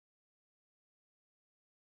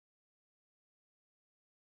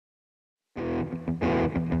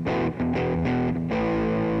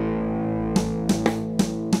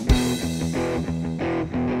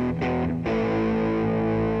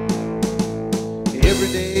Every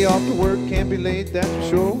day off to work, can't be late, that's for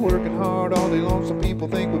sure. Working hard all day long, some people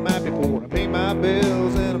think we might be poor. I pay my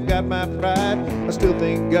bills and I've got my pride. I still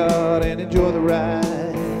thank God and enjoy the ride.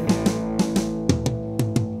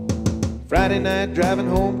 Friday night, driving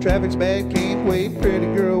home, traffic's bad, can't wait. Pretty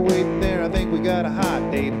girl waiting there, I think we got a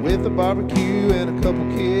hot date. With a barbecue and a couple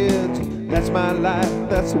kids. That's my life,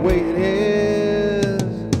 that's the way it is.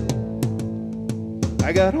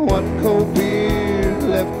 I got one cold beer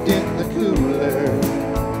left in the cooler.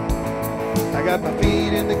 I got my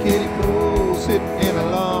feet in the kiddie pool, sitting in a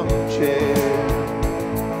lawn chair.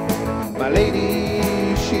 My lady,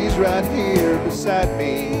 she's right here beside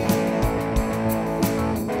me,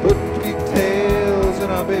 putting pigtails in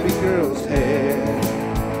our baby girl's hair.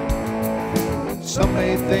 Some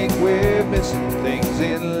may think we're missing things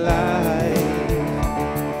in life.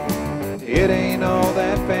 It ain't all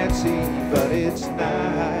that fancy, but it's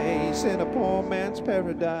nice in a poor man's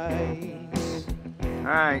paradise. All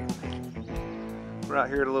right, we're out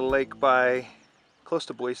here at a little lake by close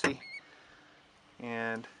to Boise,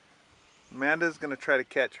 and Amanda's gonna try to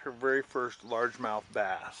catch her very first largemouth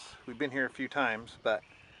bass. We've been here a few times, but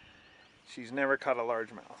she's never caught a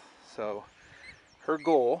largemouth. So her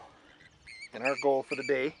goal, and our goal for the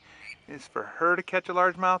day, is for her to catch a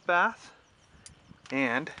largemouth bass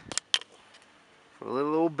and for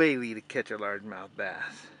little old Baylee to catch a largemouth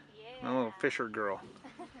bass. Yeah. My little fisher girl.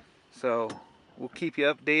 So we'll keep you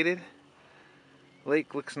updated.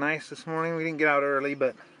 Lake looks nice this morning. We didn't get out early,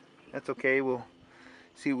 but that's okay. We'll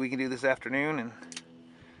see what we can do this afternoon and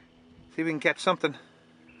see if we can catch something.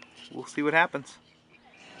 We'll see what happens.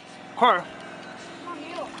 Cora.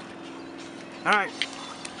 Alright,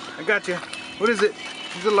 I got you. What is it?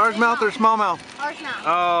 Is it a largemouth or a smallmouth? Largemouth.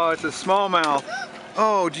 Oh, it's a smallmouth.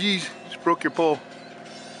 Oh, geez, just broke your pole.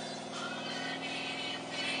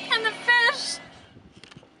 And the fish.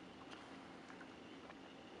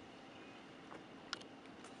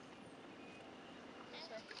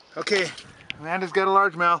 Okay, Amanda's got a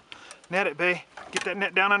largemouth. Net it, bae. Get that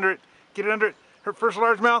net down under it. Get it under it. Her first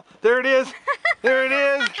largemouth. There it is. There it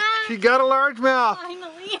is. She got a largemouth.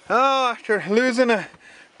 Finally. Oh, after losing a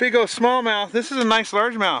big old smallmouth, this is a nice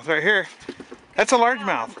largemouth right here. That's a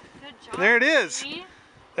largemouth. Good job, There it is. baby.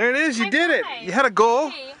 There it is. You did it. High five. You had a goal.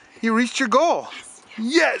 Hey. You reached your goal. Yes.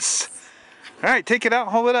 Yes. All right, take it out.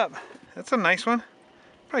 Hold it up. That's a nice one.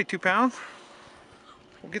 Probably 2 pounds.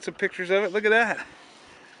 We'll get some pictures of it. Look at that.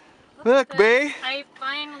 Look, bae. I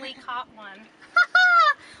finally caught one.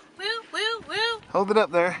 Woo, woo, woo. Hold it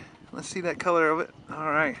up there. Let's see that color of it. All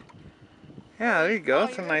right. Yeah, there you go.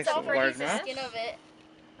 That's a nice little largemouth. Skin of it.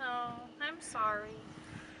 Oh, I'm sorry.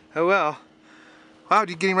 Oh well. Wow,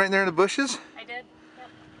 did you get him right in there in the bushes? I did. Yep.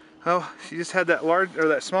 Oh, she just had that large or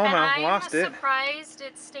that smallmouth, lost it. I'm surprised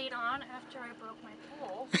it stayed on after I broke my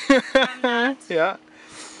pole. From that Yeah.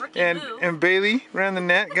 rookie move. And Baylee ran the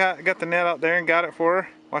net, got the net out there and got it for her.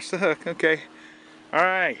 Watch the hook. Okay. All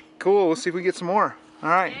right. Cool. We'll see if we get some more. All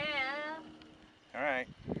right. Yeah. All right.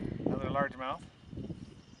 Another largemouth.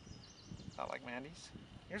 Not like Mandy's.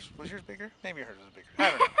 Was yours bigger? Maybe hers was bigger.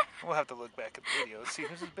 I don't know. We'll have to look back at the video and see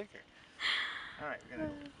whose is bigger. All right, we're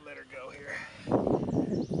gonna let her go here.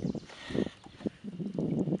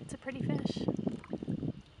 It's a pretty fish.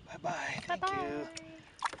 Bye-bye. Thank Bye-bye. you.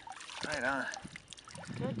 Right on.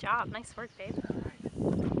 Good job. Nice work, babe. All right.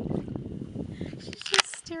 She's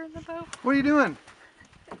just steering the boat. What are you doing?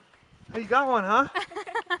 Oh, you got one, huh?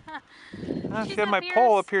 I She's got my up here.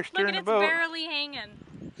 pole up here steering Look, the boat. it's barely hanging.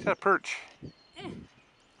 She's got a perch.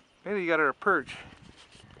 Maybe you got her a perch.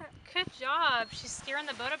 Good job. She's steering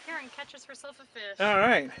the boat up here and catches herself a fish. All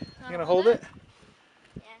right. You gonna hold it?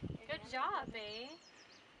 Yeah. Good job, babe.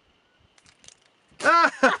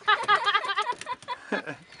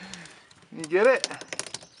 You get it?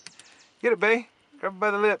 Get it, bae. Grab it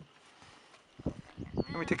by the lip.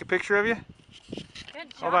 Let me take a picture of you. Good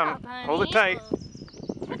job, Hold on. honey. Hold it tight.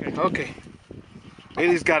 Okay. Okay.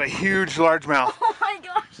 Bailey's got a huge largemouth. Oh my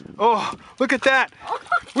gosh. Oh, look at that.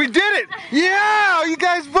 We did it. Yeah, you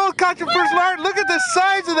guys both caught your first large. Look at the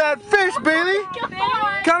size of that fish, Baylee.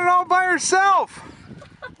 Caught it all by herself.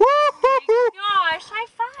 Woo-hoo-hoo. Gosh, high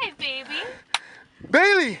five, baby.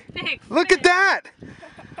 Baylee, Big look at that.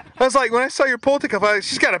 I was like, when I saw your pole tick up, I was like,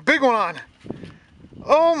 she's got a big one on.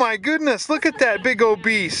 Oh my goodness, look at that big old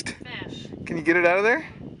beast. Fish. Can you get it out of there?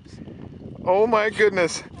 Oh my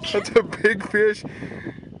goodness, that's a big fish.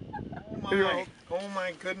 Oh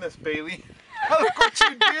my goodness, Baylee. Look what you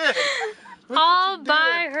did. Look All what you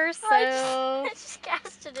by did. herself. I just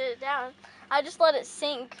casted it down. I just let it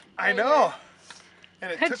sink. I know.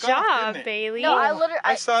 And it Good took job, off, didn't it? Bailey. No, I literally.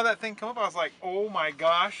 I saw that thing come up. I was like, oh my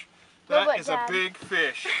gosh, that Look, is Dad. a big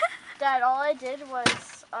fish. Dad, all I did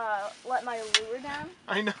was let my lure down.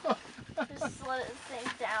 I know. Just let it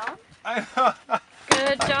sink down. I know.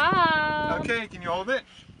 Good job. Okay, can you hold it?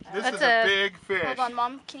 This That's is a a- big fish. Hold on,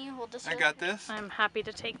 Mom. Can you hold this? I got this. I'm happy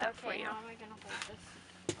to take that for Okay, you. how am I gonna hold this?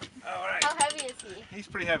 All right. How heavy is he? He's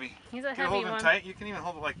pretty heavy. He's a You can heavy hold him one. tight. You can even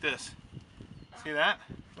hold it like this. See that?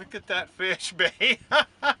 Look at that fish, babe. Yes!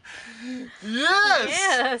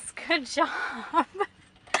 Yes, good job.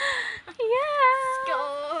 Yeah.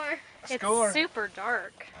 Score. It's Score. super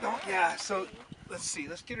dark. Oh, yeah, so let's see.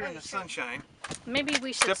 Let's get her in the sunshine. Maybe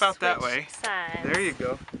we should Step out that switch way. sides. There you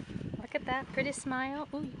go. Look at that pretty smile.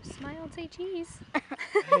 Ooh, smile and say cheese.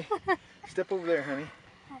 Hey, step over there, honey.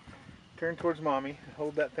 Turn towards mommy.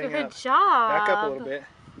 Hold that thing Good up. job. Back up a little bit.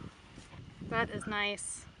 That is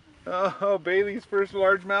nice. Oh, Bailey's first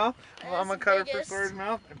largemouth. Well, I'm That's gonna cut her biggest. first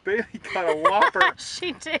largemouth. And Bailey caught a whopper.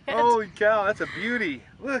 She did. Holy cow, that's a beauty.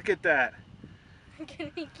 Look at that.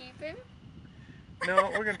 Can we keep him?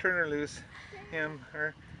 No, we're gonna turn her loose. Him,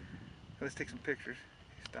 her. Let's take some pictures.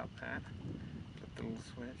 Stop that. Flip the little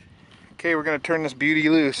switch. Okay, we're gonna turn this beauty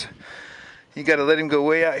loose. You gotta let him go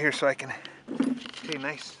way out here so I can. Okay,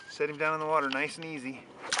 nice. Set him down in the water, nice and easy.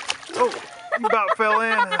 Oh, you about fell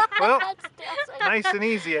in. Well, nice and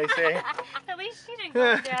easy, I say. At least she didn't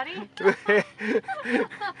go, Daddy.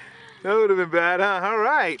 That would have been bad, huh? All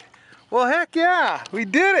right. Well, heck yeah, we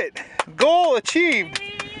did it. Goal achieved.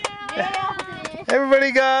 Yeah.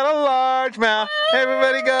 Everybody got a largemouth.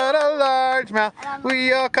 Everybody got a largemouth.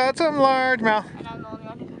 We all caught some largemouth. And I'm the only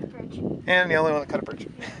one who got a perch. And the only one that caught a perch.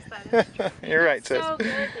 Yes, that is true. You're right, sis. So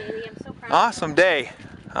good, Bailey. I'm so proud. Awesome day.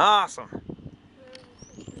 Awesome.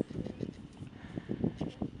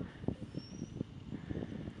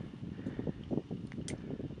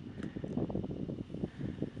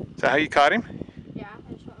 Is that how you caught him? Yeah,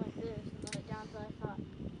 I just went like this and let it down until I thought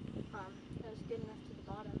that was good enough to the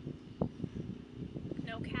bottom.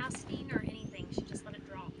 No casting or anything. She just let it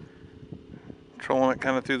drop. Trolling it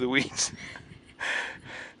kind of through the weeds.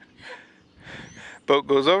 Boat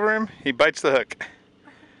goes over him, he bites the hook.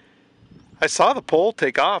 I saw the pole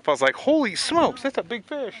take off. I was like, holy smokes, that's a big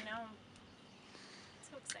fish. I know.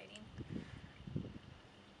 So exciting.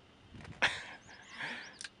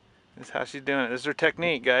 This is how she's doing it. This is her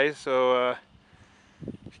technique, guys. So if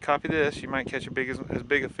you copy this, you might catch as big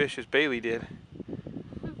a fish as Bailey did.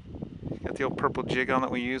 Got the old purple jig on that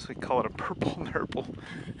we use. We call it a purple nurple.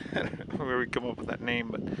 I don't know where we come up with that name,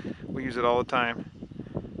 but we use it all the time.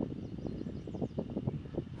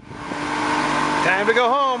 Time to go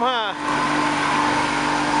home, huh?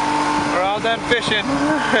 We're all done fishing.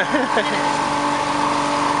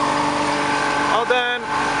 All done.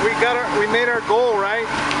 We made our goal, right?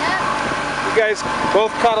 You guys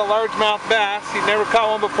both caught a largemouth bass. You've never caught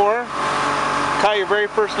one before. Caught your very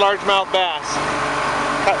first largemouth bass.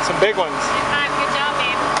 Caught some big ones. Good job,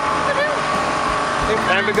 babe.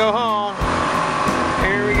 Time to go home.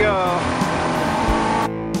 Here we go.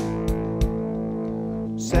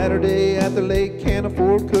 Saturday at the lake, can't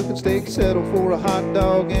afford cooking steak, settle for a hot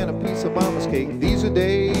dog and a piece of mama's cake. These are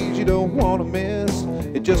days you don't want to miss.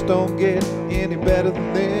 It just don't get any better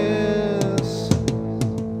than this.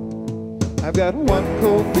 I've got one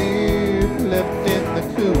cold beer left in the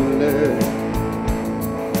cooler.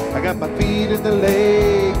 I got my feet in the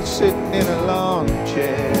lake, sitting in a lawn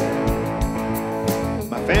chair.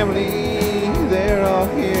 My family, they're all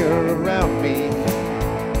here around me,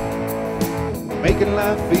 making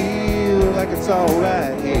life feel like it's all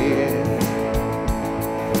right here.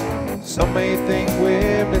 Some may think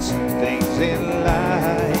we're missing things in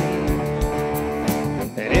life,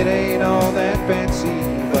 and it ain't all that fancy,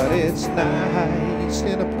 but it's nice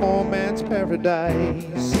in a poor man's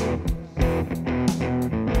paradise.